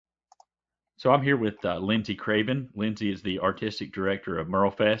So I'm here with Lindsay Craven. Lindsay is the artistic director of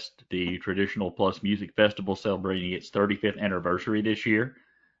Merlefest, the traditional plus music festival celebrating its 35th anniversary this year.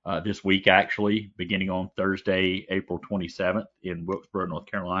 This week, actually, beginning on Thursday, April 27th in Wilkesboro, North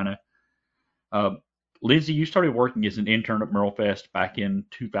Carolina. Uh, Lindsay, you started working as an intern at Merlefest back in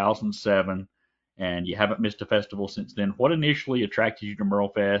 2007, and you haven't missed a festival since then. What initially attracted you to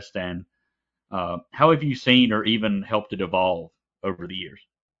Merlefest, and how have you seen or even helped it evolve over the years?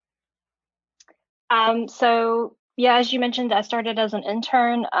 So yeah, as you mentioned, I started as an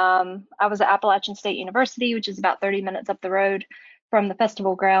intern. I was at Appalachian State University, which is about 30 minutes up the road from the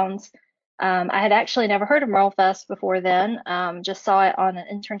festival grounds. I had actually never heard of Merle Fest before then. Just saw it on an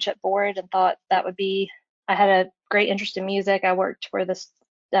internship board and thought that would be. I had a great interest in music. I worked for this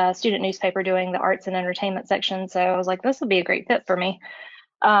student newspaper doing the arts and entertainment section, so I was like, this would be a great fit for me.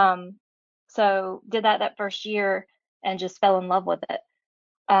 Um, so did that first year and just fell in love with it.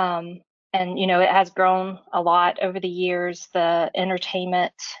 Um, and it has grown a lot over the years. The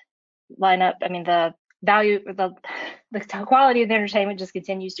entertainment lineup, I mean, the value, the quality of the entertainment just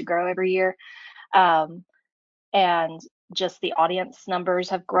continues to grow every year. Um, and just the audience numbers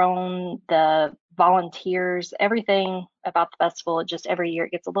have grown, the volunteers, everything about the festival, just every year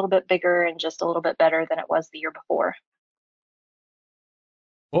it gets a little bit bigger and just a little bit better than it was the year before.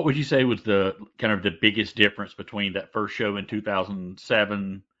 What would you say was the kind of the biggest difference between that first show in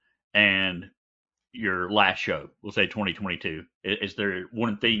 2007 and your last show? We'll say 2022. Is there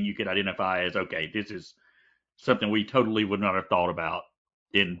one thing you could identify as, okay, this is something we totally would not have thought about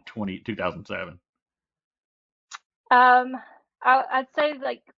in 2007? Um, I'd say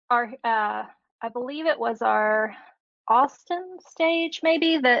like I believe it was our Austin stage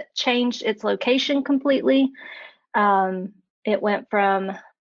maybe that changed its location completely. Um, it went from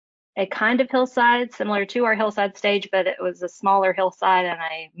a kind of hillside similar to our hillside stage, but it was a smaller hillside and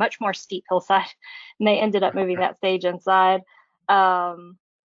a much more steep hillside. And they ended up moving that stage inside. Um,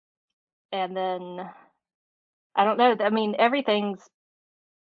 and then I don't know. I mean, everything's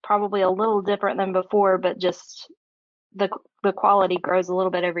probably a little different than before, but just the the quality grows a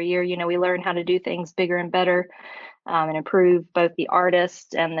little bit every year. We learn how to do things bigger and better, and improve both the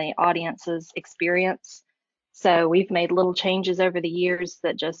artist and the audience's experience. So we've made little changes over the years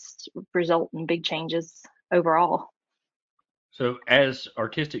that just result in big changes overall. So, as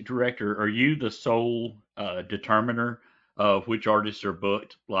artistic director, are you the sole determiner of which artists are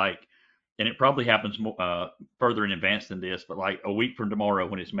booked? Like, and it probably happens further in advance than this, but like a week from tomorrow,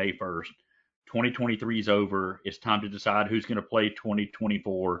 when it's May 1st, 2023 is over. It's time to decide who's going to play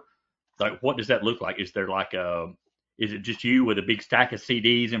 2024. Like, what does that look like? Is there like is it just you with a big stack of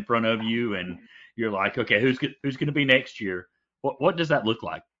CDs in front of you, and you're like, okay, who's going to be next year? What does that look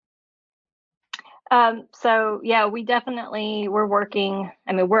like? So yeah, we're working.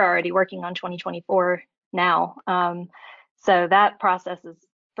 I mean, we're already working on 2024 now. So that process is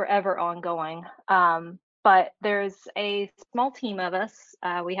forever ongoing. But there's a small team of us.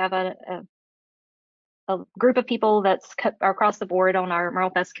 We have a group of people that's across the board on our Merle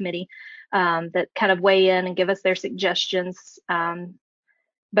Fest committee that kind of weigh in and give us their suggestions,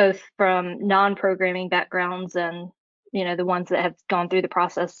 both from non-programming backgrounds and the ones that have gone through the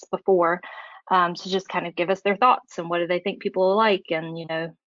process before, to just kind of give us their thoughts and what do they think people will like.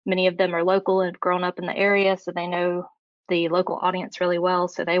 And many of them are local and have grown up in the area, so they know the local audience really well,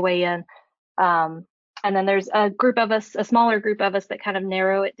 so they weigh in. Um, and then there's a group of us, a smaller group of us that kind of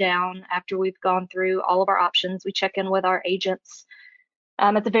narrow it down after we've gone through all of our options. We check in with our agents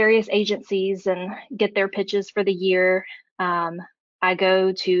at the various agencies and get their pitches for the year. Um, I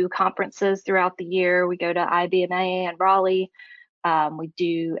go to conferences throughout the year. We go to IBMA in Raleigh. We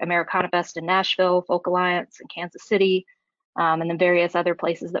do Americana Fest in Nashville, Folk Alliance in Kansas City, and then various other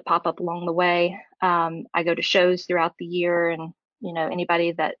places that pop up along the way. I go to shows throughout the year, and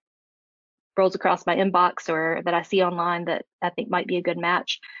anybody that rolls across my inbox or that I see online that I think might be a good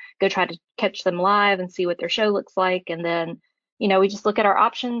match, go try to catch them live and see what their show looks like. And then, we just look at our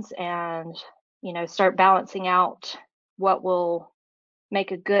options and, start balancing out what will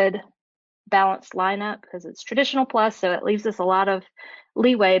make a good balanced lineup because it's traditional plus, so it leaves us a lot of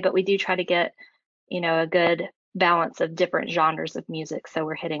leeway, but we do try to get, a good balance of different genres of music so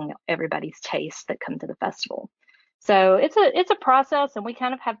we're hitting everybody's taste that come to the festival. So it's a process, and we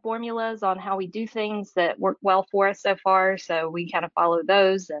kind of have formulas on how we do things that work well for us so far. So we kind of follow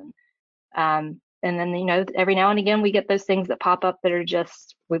those, and then every now and again we get those things that pop up that are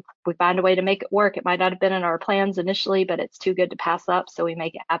just we find a way to make it work. It might not have been in our plans initially, but it's too good to pass up, so we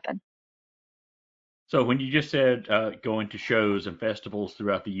make it happen. So, when you just said going to shows and festivals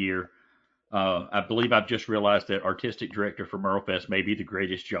throughout the year, I believe I've just realized that artistic director for Merlefest may be the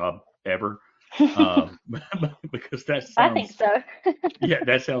greatest job ever. because that I think sounds, so. yeah,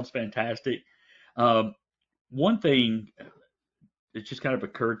 that sounds fantastic. Um, one thing that just kind of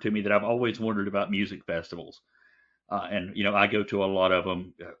occurred to me that I've always wondered about music festivals, and I go to a lot of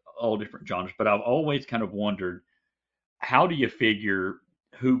them, all different genres, but I've always kind of wondered, how do you figure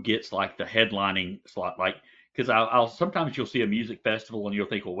who gets like the headlining slot? Like, because I'll sometimes you'll see a music festival and you'll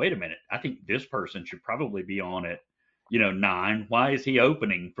think, well, wait a minute, I think this person should probably be on at 9. Why is he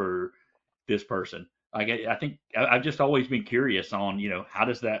opening for this person? Like, I think I've just always been curious on how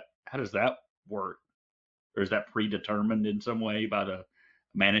does that work, or is that predetermined in some way by the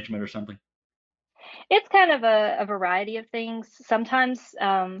management or something? It's kind of a variety of things. Sometimes,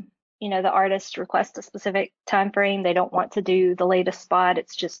 the artist requests a specific time frame. They don't want to do the latest spot.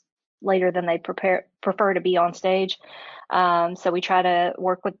 It's just later than they prefer to be on stage. So we try to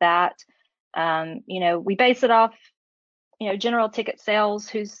work with that. We base it off, general ticket sales.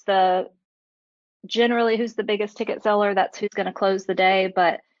 Who's the biggest ticket seller? That's who's going to close the day,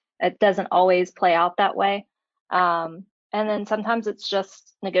 but it doesn't always play out that way. And then sometimes it's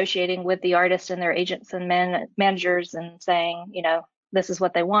just negotiating with the artist and their agents and managers and saying, this is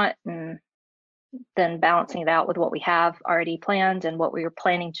what they want, and then balancing it out with what we have already planned and what we are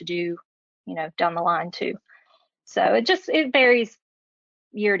planning to do, down the line too. So it varies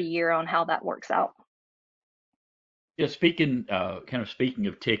year to year on how that works out. Yeah, kind of speaking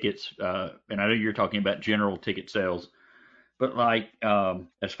of tickets, and I know you're talking about general ticket sales, but like,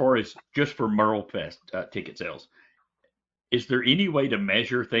 as far as just for Merle Fest ticket sales, is there any way to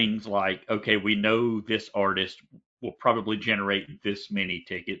measure things like, okay, we know this artist will probably generate this many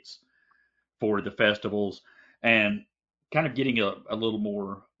tickets for the festivals, and kind of getting a little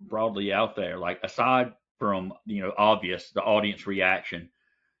more broadly out there, like aside from, obvious, the audience reaction,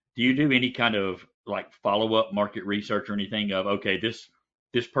 do you do any kind of like follow up market research or anything of, okay, this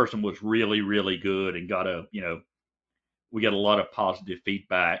person was really, really good and we got a lot of positive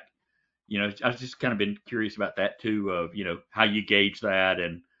feedback? I've just kind of been curious about that too, of, how you gauge that,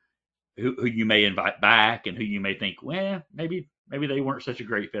 and who you may invite back and who you may think, well, maybe they weren't such a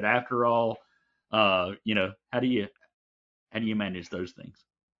great fit after all. How do you manage those things?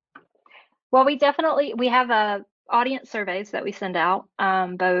 Well, we have audience surveys that we send out,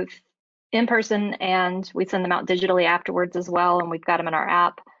 both in person, and we send them out digitally afterwards as well. And we've got them in our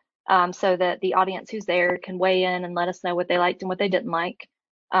app, so that the audience who's there can weigh in and let us know what they liked and what they didn't like.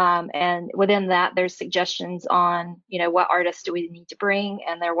 And within that, there's suggestions on, what artists do we need to bring,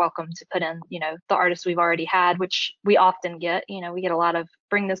 and they're welcome to put in, the artists we've already had, which we often get. We get a lot of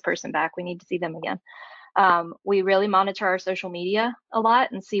bring this person back. We need to see them again. We really monitor our social media a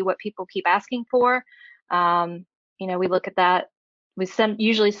lot and see what people keep asking for. We look at that. We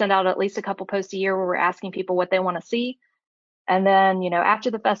usually send out at least a couple posts a year where we're asking people what they want to see. And then,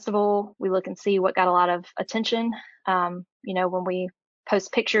 after the festival, we look and see what got a lot of attention. When we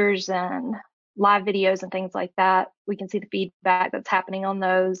post pictures and live videos and things like that, we can see the feedback that's happening on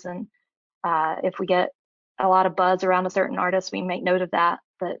those. And if we get a lot of buzz around a certain artist, we make note of that.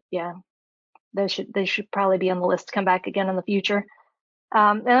 But yeah, they should probably be on the list to come back again in the future.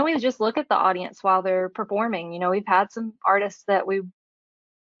 And then we just look at the audience while they're performing. We've had some artists that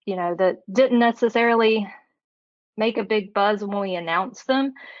didn't necessarily make a big buzz when we announced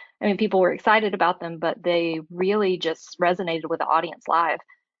them. I mean, people were excited about them, but they really just resonated with the audience live.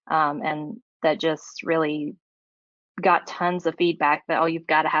 And that just really got tons of feedback that, oh, you've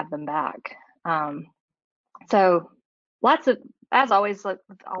got to have them back. So lots of, as always, like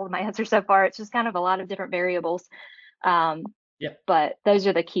with all of my answers so far, it's just kind of a lot of different variables. Um, Yeah, but those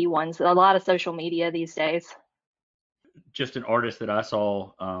are the key ones. A lot of social media these days. just an artist that I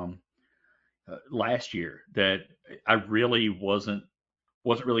saw last year that I really wasn't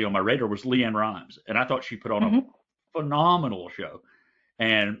really on my radar was Leanne Rhymes, and I thought she put on a Hmm. phenomenal show,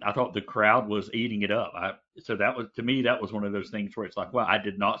 and I thought the crowd was eating it up. So that was, to me, that was one of those things where it's like, well, I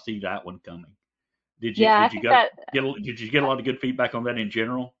did not see that one coming. Did you? Yeah, I Did you think get that, did you get a lot of good feedback on that in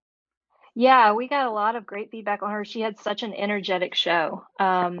general? yeah, we got a lot of great feedback on her. She had such an energetic show.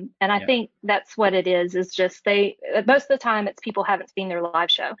 And I Yeah. think that's what it is just most of the time it's people haven't seen their live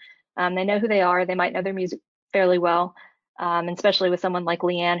show. They know who they are. They might know their music fairly well. And especially with someone like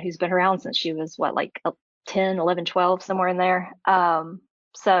Leanne, who's been around since she was what, like 10, 11, 12, somewhere in there.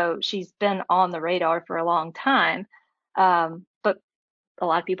 So she's been on the radar for a long time. But a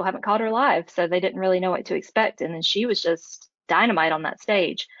lot of people haven't caught her live, so they didn't really know what to expect. And then she was just dynamite on that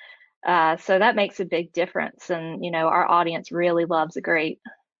stage. So that makes a big difference. And, our audience really loves a great,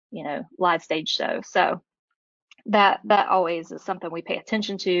 live stage show. So that always is something we pay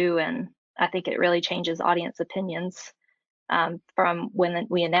attention to. And I think it really changes audience opinions, from when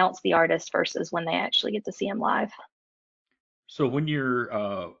we announce the artist versus when they actually get to see them live. So when you're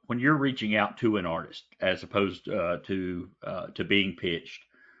reaching out to an artist as opposed to being pitched,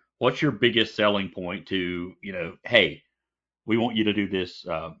 what's your biggest selling point to, hey, we want you to do this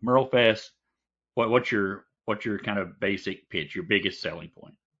Merle Fest. What's your kind of basic pitch, your biggest selling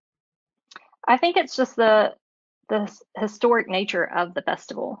point? I think it's just the historic nature of the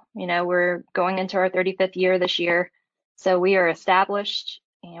festival. We're going into our 35th year this year, so we are established.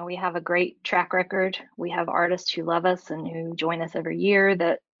 We have a great track record. We have artists who love us and who join us every year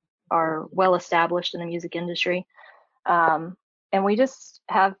that are well established in the music industry. And we just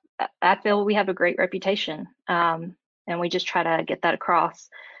have, I feel we have a great reputation. And we just try to get that across.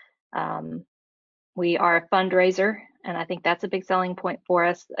 Um, we are a fundraiser, and I think that's a big selling point for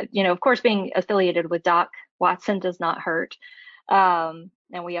us. Of course, being affiliated with Doc Watson does not hurt.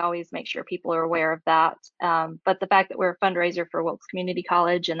 And we always make sure people are aware of that. But the fact that we're a fundraiser for Wilkes Community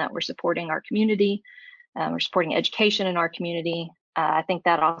College and that we're supporting our community, we're supporting education in our community, I think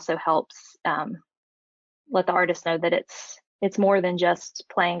that also helps let the artists know that it's more than just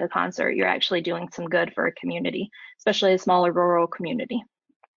playing a concert. You're actually doing some good for a community, especially a smaller rural community.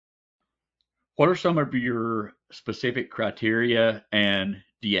 What are some of your specific criteria, and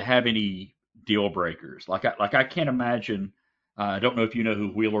do you have any deal breakers? Like I can't imagine. I don't know if you know who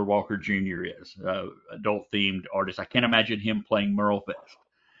Wheeler Walker Jr. is, adult themed artist. I can't imagine him playing Merle Fest.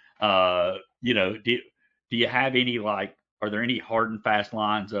 Do you have any like? Are there any hard and fast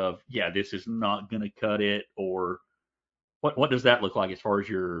lines of yeah, this is not going to cut it, or what does that look like as far as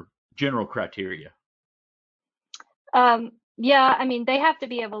your general criteria? Yeah, I mean, they have to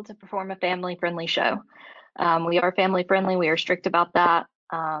be able to perform a family friendly show. We are family friendly. We are strict about that.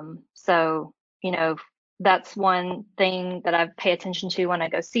 So, you know, that's one thing that I pay attention to when I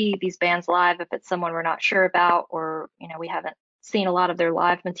go see these bands live. If it's someone we're not sure about, or, we haven't seen a lot of their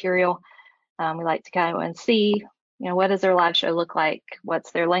live material, we like to kind of go and see, what does their live show look like?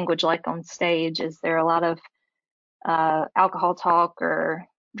 What's their language like on stage? Is there a lot of alcohol talk or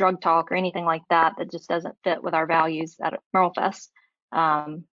drug talk or anything like that that just doesn't fit with our values at Merle Fest?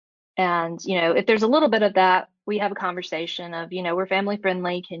 And, if there's a little bit of that, we have a conversation of, we're family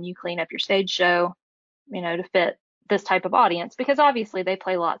friendly. Can you clean up your stage show, to fit this type of audience? Because obviously they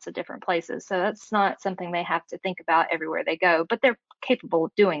play lots of different places. So that's not something they have to think about everywhere they go, but they're capable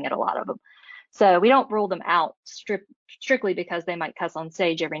of doing it, a lot of them. So we don't rule them out strictly because they might cuss on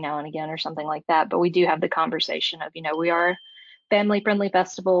stage every now and again or something like that. But we do have the conversation of, we are a family friendly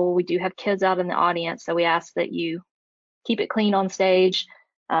festival. We do have kids out in the audience. So we ask that you keep it clean on stage.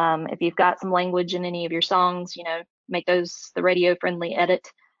 If you've got some language in any of your songs, make those the radio friendly edit,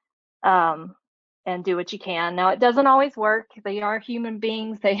 and do what you can. Now, it doesn't always work. They are human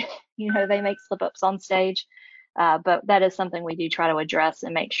beings. They, they make slip ups on stage. But that is something we do try to address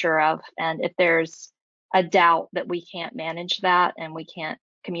and make sure of. And if there's a doubt that we can't manage that and we can't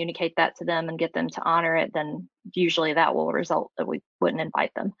communicate that to them and get them to honor it, then usually that will result that we wouldn't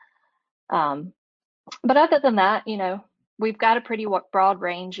invite them. But other than that, we've got a pretty broad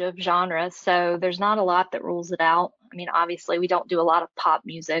range of genres, so there's not a lot that rules it out. I mean, obviously, we don't do a lot of pop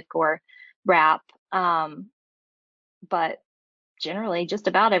music or rap, but generally just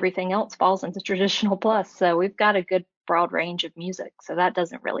about everything else falls into traditional plus. So we've got a good broad range of music. So that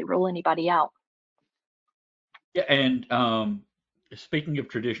doesn't really rule anybody out. Yeah, and speaking of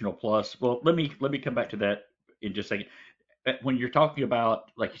traditional plus, well, let me come back to that in just a second. When you're talking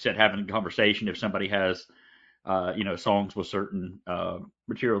about, like you said, having a conversation, if somebody has, songs with certain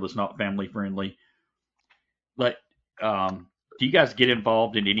material that's not family friendly, like, do you guys get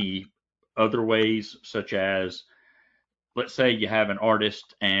involved in any other ways, such as, let's say you have an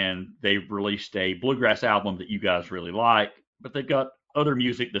artist and they've released a bluegrass album that you guys really like, but they've got other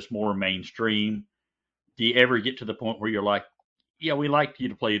music that's more mainstream. Do you ever get to the point where you're like, yeah, we like you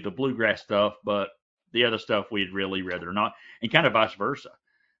to play the bluegrass stuff, but the other stuff we'd really rather not, and kind of vice versa?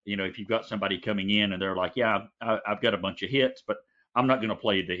 If you've got somebody coming in and they're like, yeah, I've got a bunch of hits, but I'm not going to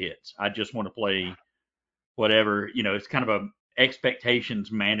play the hits. I just want to play whatever. It's kind of a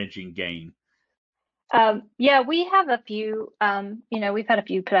expectations managing game. Yeah, we have a few, we've had a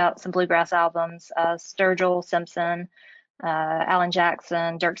few put out some bluegrass albums, Sturgill Simpson, Alan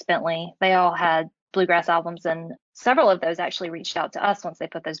Jackson, Dierks Bentley. They all had bluegrass albums, and several of those actually reached out to us once they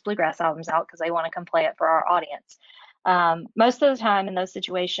put those bluegrass albums out because they want to come play it for our audience. Most of the time in those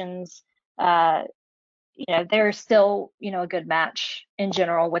situations, uh, they're still, a good match in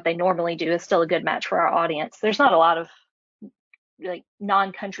general. What they normally do is still a good match for our audience. There's not a lot of like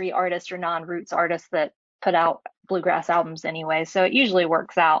non-country artists or non-roots artists that put out bluegrass albums anyway, so it usually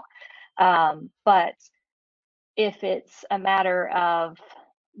works out. But if it's a matter of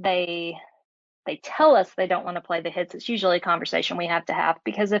they they tell us they don't want to play the hits, it's usually a conversation we have to have,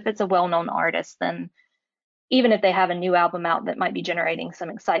 because if it's a well-known artist, then even if they have a new album out that might be generating some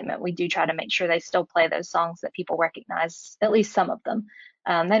excitement, we do try to make sure they still play those songs that people recognize, at least some of them.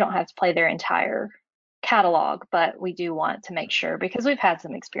 They don't have to play their entire catalog, but we do want to make sure, because we've had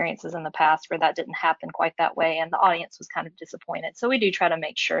some experiences in the past where that didn't happen quite that way and the audience was kind of disappointed. So we do try to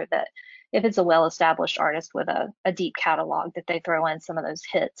make sure that if it's a well-established artist with a deep catalog, that they throw in some of those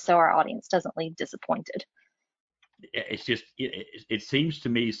hits so our audience doesn't leave disappointed. It's just it seems to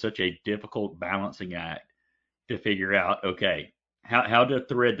me such a difficult balancing act to figure out. Okay, how to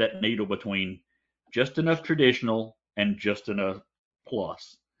thread that needle between just enough traditional and just enough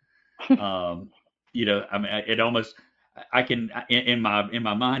plus. Um, I mean, it almost I can in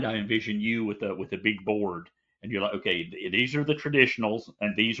my mind I envision you with a big board, and you're like, okay, these are the traditionals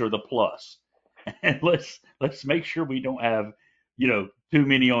and these are the plus, and let's make sure we don't have too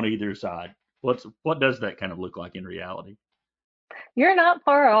many on either side. What does that kind of look like in reality? You're not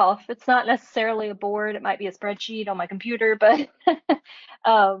far off. It's not necessarily a board. It might be a spreadsheet on my computer, but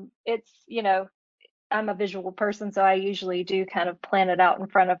it's, I'm a visual person, so I usually do kind of plan it out in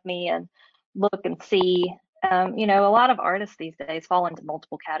front of me and look and see. A lot of artists these days fall into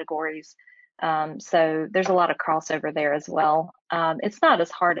multiple categories. So there's a lot of crossover there as well. It's not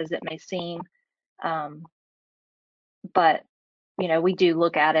as hard as it may seem, um, but we do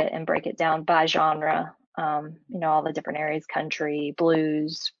look at it and break it down by genre. All the different areas: country,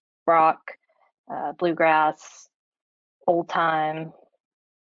 blues, rock, bluegrass, old time,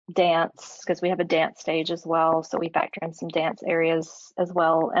 dance, because we have a dance stage as well. So we factor in some dance areas as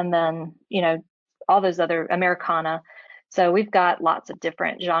well. And then, all those other Americana. So we've got lots of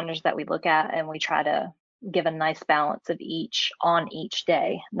different genres that we look at, and we try to give a nice balance of each on each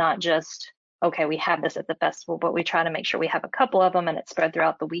day, not just, okay, we have this at the festival, but we try to make sure we have a couple of them and it's spread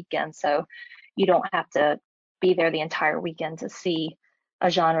throughout the weekend. So you don't have to be there the entire weekend to see a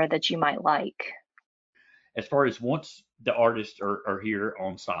genre that you might like. As far as once the artists are here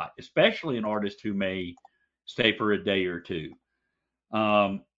on site, especially an artist who may stay for a day or two.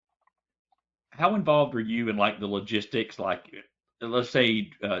 Um, how involved are you in like the logistics? Like, let's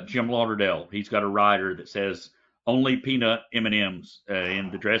say Jim Lauderdale, he's got a rider that says only peanut M and M's in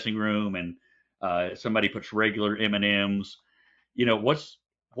the dressing room, and somebody puts regular M and M's. What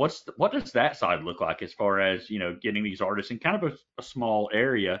does that side look like as far as getting these artists in kind of a small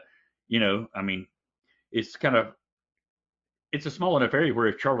area? I mean, it's kind of it's a small enough area where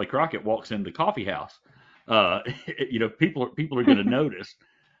if Charlie Crockett walks in the coffee house, uh, people are going to notice.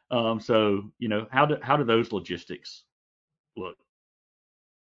 So how do those logistics look?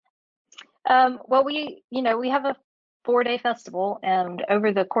 Well, we have a 4-day festival, and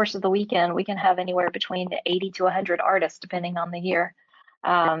over the course of the weekend, we can have anywhere between 80 to 100 artists, depending on the year.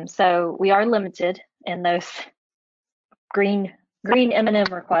 So we are limited in those green green M&M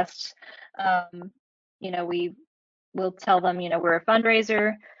requests. We will tell them, we're a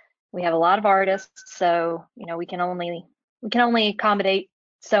fundraiser. We have a lot of artists, so we can only accommodate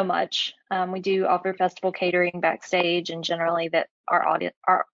so much. We do offer festival catering backstage, and generally that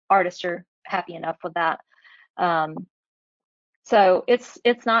our artists are happy enough with that. Um, so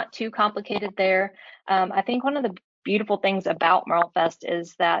it's not too complicated there. I think one of the beautiful things about Merle Fest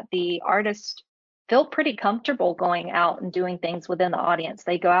is that the artists feel pretty comfortable going out and doing things within the audience.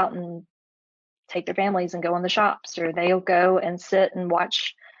 They go out and take their families and go in the shops, or they'll go and sit and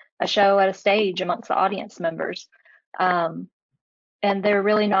watch a show at a stage amongst the audience members. Um, and they're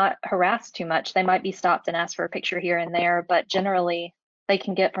really not harassed too much. They might be stopped and asked for a picture here and there, but generally they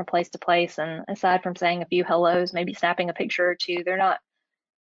can get from place to place. And aside from saying a few hellos, maybe snapping a picture or two, they're not,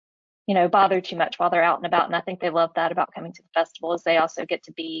 bothered too much while they're out and about. And I think they love that about coming to the festival, is they also get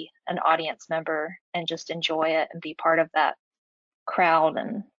to be an audience member and just enjoy it and be part of that crowd,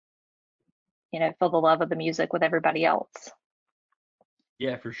 and feel the love of the music with everybody else.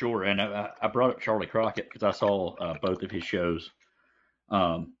 Yeah, for sure. And I brought up Charlie Crockett because I saw both of his shows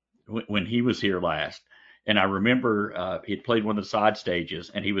when he was here last. And I remember he had played one of the side stages,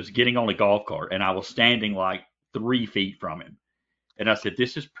 and he was getting on a golf cart, and I was standing like 3 feet from him. And I said,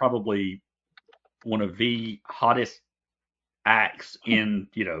 "This is probably one of the hottest acts in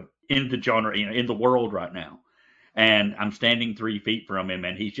the genre, in the world right now." And I'm standing 3 feet from him,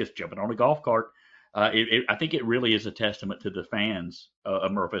 and he's just jumping on a golf cart. I think it really is a testament to the fans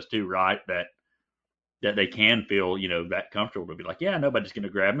of Murphys too, right? That they can feel that comfortable to be like, yeah, nobody's going to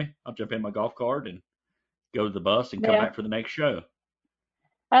grab me. I'll jump in my golf cart and go to the bus and come Yeah. back for the next show.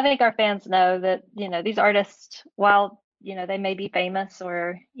 I think our fans know that, these artists, while, they may be famous,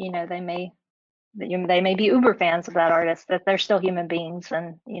 or, they may they may be uber fans of that artist, but they're still human beings,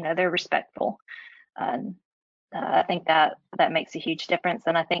 and they're respectful. And I think that makes a huge difference.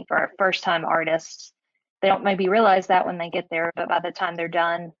 And I think for our first time artists, they don't maybe realize that when they get there, but by the time they're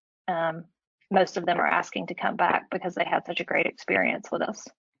done, um, most of them are asking to come back because they had such a great experience with us.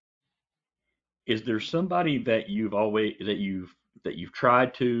 Is there somebody that you've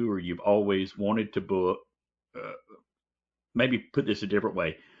tried to, or you've always wanted to book? Uh, Maybe put this a different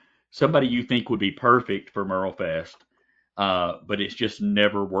way. Somebody you think would be perfect for Merle Fest, but it's just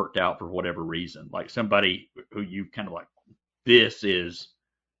never worked out for whatever reason. Like somebody who you kind of like, this is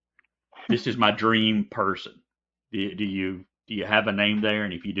this is my dream person. Do you have a name there?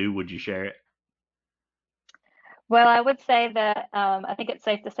 And if you do, would you share it? Well, I would say that I think it's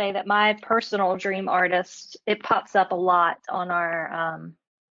safe to say that my personal dream artist, it pops up a lot on our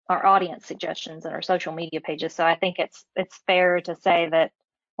audience suggestions and our social media pages. So I think it's fair to say that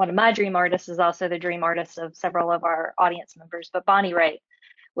one of my dream artists is also the dream artist of several of our audience members. But Bonnie Raitt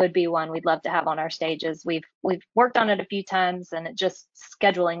would be one we'd love to have on our stages. We've worked on it a few times, and it just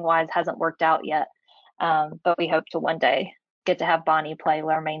scheduling wise hasn't worked out yet. But we hope to one day get to have Bonnie play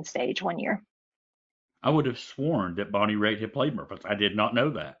our main stage one year. I would have sworn that Bonnie Raitt had played Memphis. I did not know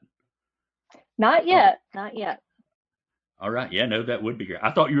that. Not Oh, yet, not yet. all right. Yeah, no, that would be great.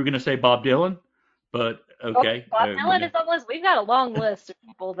 I thought you were going to say Bob Dylan, but Oh, okay. Bob Dylan is on the list. We've got a long list of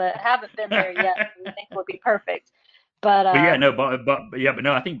people that haven't been there yet that we think would be perfect. But But yeah, no, but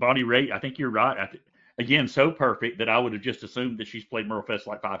no, I think Bonnie Raitt. I think you're right. Again, so perfect that I would have just assumed that she's played Merle Fest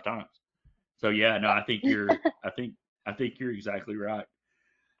like 5 times. So yeah, no, I think you're exactly right.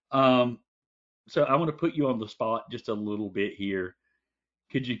 Um, so I want to put you on the spot just a little bit here.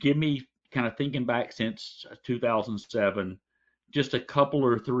 Could you give me, kind of thinking back since 2007, just a couple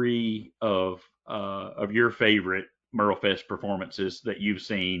or three of your favorite Merle Fest performances that you've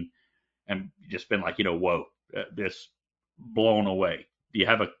seen and just been like, whoa, this blown away. Do you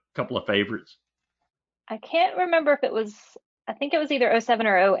have a couple of favorites? I can't remember if it was, I think it was either '07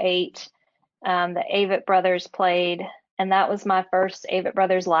 or '08 the Avett Brothers played, and that was my first Avett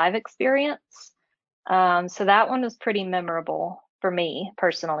Brothers live experience. So that one was pretty memorable for me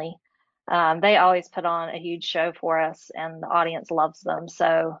personally. They always put on a huge show for us, and the audience loves them.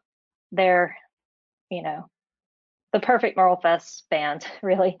 So they're, you know, the perfect Merle Fest band,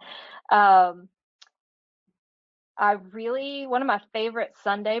 really. Um, one of my favorite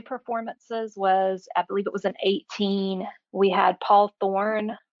Sunday performances was, I believe it was in '18. We had Paul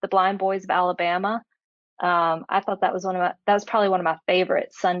Thorne, the Blind Boys of Alabama. I thought that was probably one of my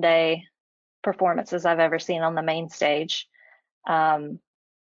favorite Sunday performances I've ever seen on the main stage. Um,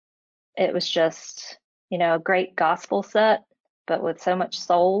 it was just, a great gospel set, but with so much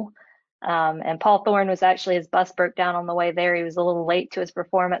soul. And Paul Thorne was actually, his bus broke down on the way there. He was a little late to his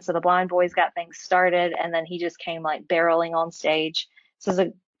performance, so the Blind Boys got things started, and then he just came like barreling on stage. So it was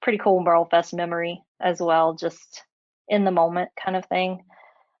a pretty cool Merle Fest memory as well, just in the moment kind of thing.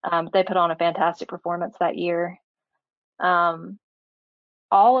 They put on a fantastic performance that year. Um,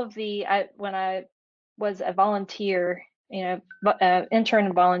 when I was a volunteer, intern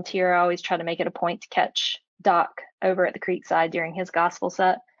and volunteer, I always try to make it a point to catch Doc over at the Creekside during his gospel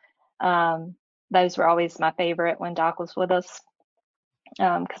set. Those were always my favorite when Doc was with us,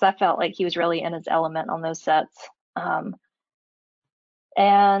 because I felt like he was really in his element on those sets. Um,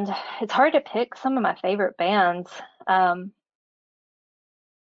 and it's hard to pick some of my favorite bands. Um,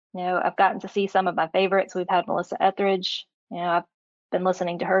 I've gotten to see some of my favorites. We've had Melissa Etheridge. I've been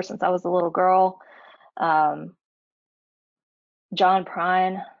listening to her since I was a little girl. Um, John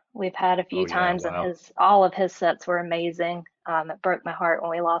Prine, we've had a few Oh yeah, times, and wow. all of his sets were amazing. It broke my heart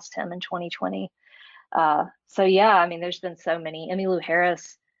when we lost him in 2020. So yeah, I mean, there's been so many. Emmylou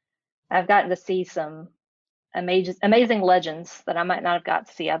Harris. I've gotten to see some amazing legends that I might not have got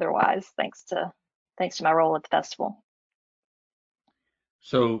to see otherwise, thanks to my role at the festival.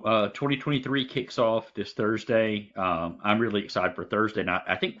 So 2023 kicks off this Thursday. I'm really excited for Thursday night.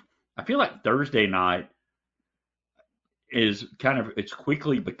 I feel like Thursday night is it's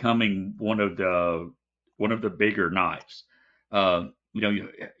quickly becoming one of the bigger nights. You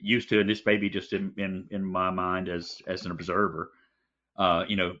used to, and this may be just in my mind as an observer.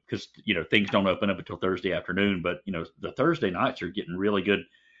 Because things don't open up until Thursday afternoon, but the Thursday nights are getting really good.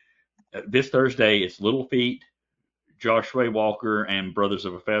 This Thursday it's Little Feat, Joshua Walker, and Brothers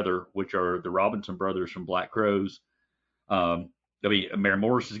of a Feather, which are the Robinson brothers from Black Crows. Mary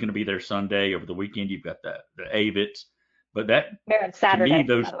Morris is going to be there Sunday. Over the weekend, you've got the Avits, but that Marin to me Saturday, by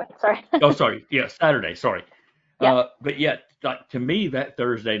those. the way. Sorry. Oh, sorry, yeah, Saturday. Sorry, Yeah. but yet like to me that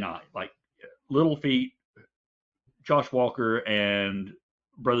Thursday night, like Little Feat, Josh Walker, and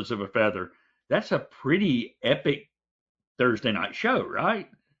Brothers of a Feather, that's a pretty epic Thursday night show, right?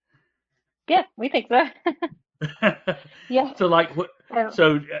 Yeah, we think so. Yeah. So like what? And,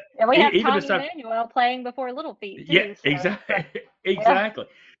 So and we have even Tommy besides, Emmanuel playing before Little Feat yeah, too. So exactly, yeah. exactly.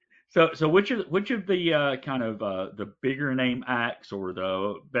 So which of the kind of the bigger name acts or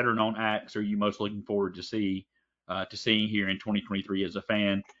the better known acts are you most looking forward to seeing here in 2023 as a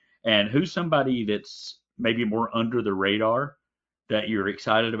fan? And who's somebody that's maybe more under the radar that you're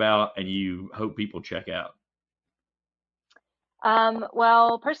excited about and you hope people check out?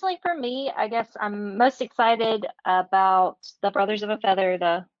 Well, personally for me, I guess I'm most excited about the Brothers of a Feather,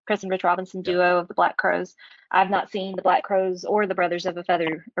 the Chris and Rich Robinson Yeah, duo of the Black Crows. I've not seen the Black Crows or the Brothers of a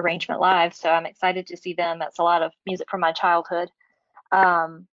Feather arrangement live, so I'm excited to see them. That's a lot of music from my childhood.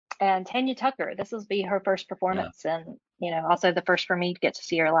 Um, and Tanya Tucker, this will be her first yeah, performance, and also the first for me to get to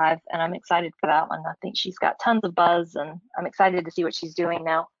see her live, and I'm excited for that one. I think she's got tons of buzz, and I'm excited to see what she's doing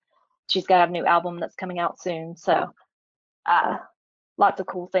now. She's got a new album that's coming out soon, so. Uh, Lots of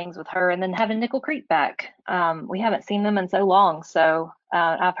cool things with her. And then having Nickel Creek back. We haven't seen them in so long. So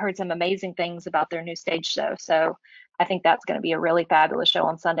I've heard some amazing things about their new stage show. So I think that's going to be a really fabulous show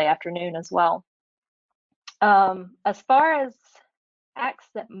on Sunday afternoon as well. As far as acts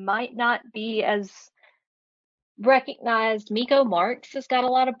that might not be as recognized, Miko Marks has got a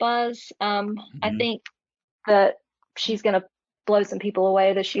lot of buzz. I hmm think that she's going to blow some people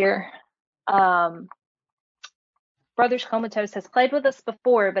away this year. Um, Brothers Comatose has played with us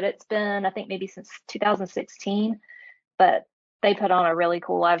before, but it's been, I think, maybe since 2016. But they put on a really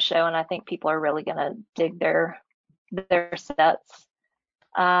cool live show, and I think people are really gonna dig their sets.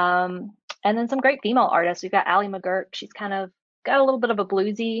 And then some great female artists. We've got Allie McGurk. She's kind of got a little bit of a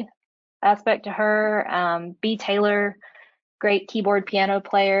bluesy aspect to her. B. Taylor, great keyboard piano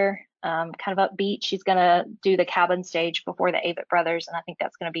player, kind of upbeat. She's gonna do the cabin stage before the Avett Brothers, and I think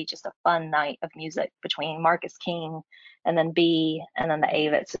that's gonna be just a fun night of music between Marcus King and then B and then the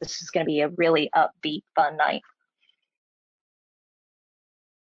Avett. So this is gonna be a really upbeat, fun night.